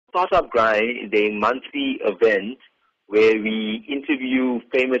Startup Grind is a monthly event where we interview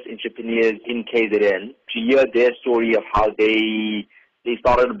famous entrepreneurs in KZN to hear their story of how they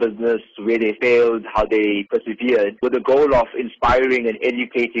started a business, where they failed, how they persevered, with the goal of inspiring and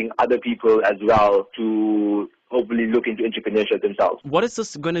educating other people as well to hopefully look into entrepreneurship themselves. What is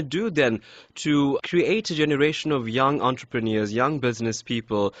this going to do then to create a generation of young entrepreneurs, young business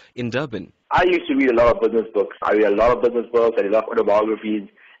people in Durban? I used to read a lot of business books. I read a lot of business books and a lot of autobiographies.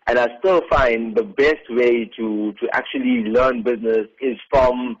 And I still find the best way to actually learn business is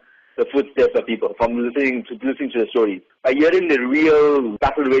from the footsteps of people, from listening to the stories. By hearing the real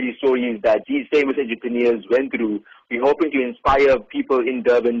battle-ready stories that these famous entrepreneurs went through, we're hoping to inspire people in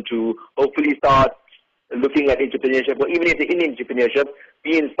Durban to hopefully start looking at entrepreneurship, or even if they're in entrepreneurship,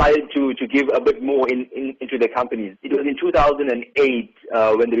 be inspired to give a bit more into their companies. It was in 2008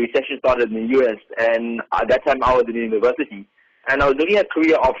 when the recession started in the US, and at that time I was in university. And I was looking at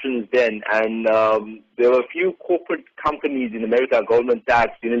career options then, and there were a few corporate companies in America, Goldman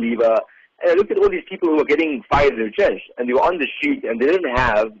Sachs, Unilever, and I looked at all these people who were getting fired and retrenched, and they were on the street, and they didn't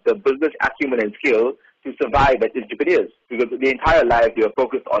have the business acumen and skill to survive as entrepreneurs, because their entire life they were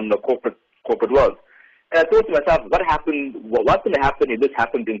focused on the corporate world. And I thought to myself, what's going to happen if this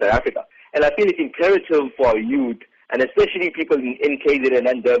happens in South Africa? And I feel it's imperative for our youth, and especially people in KZN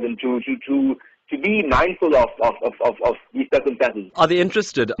and Durban, to be mindful of these circumstances. Are they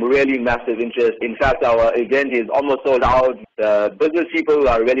interested? Really massive interest. In fact, our event is almost sold out. The business people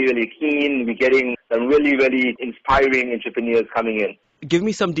are really, really keen. We're getting some really, really inspiring entrepreneurs coming in. Give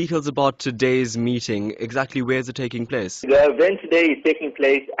me some details about today's meeting. Exactly where is it taking place? The event today is taking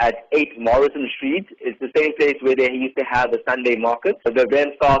place at 8 Morrison Street. It's the same place where they used to have the Sunday market. The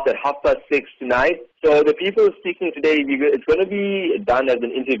event starts at 6:30 tonight. So the people speaking today, it's going to be done as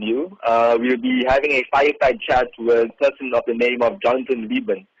an interview. We'll be having a fireside chat with a person of the name of Jonathan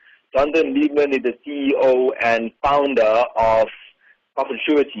Liebman. Jonathan Liebman is the CEO and founder of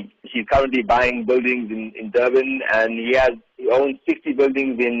Perpetuity. He's currently buying buildings in Durban, and he owns 60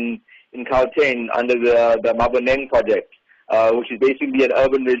 buildings in Gauteng under the Maboneng project, which is basically an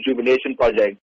urban rejuvenation project.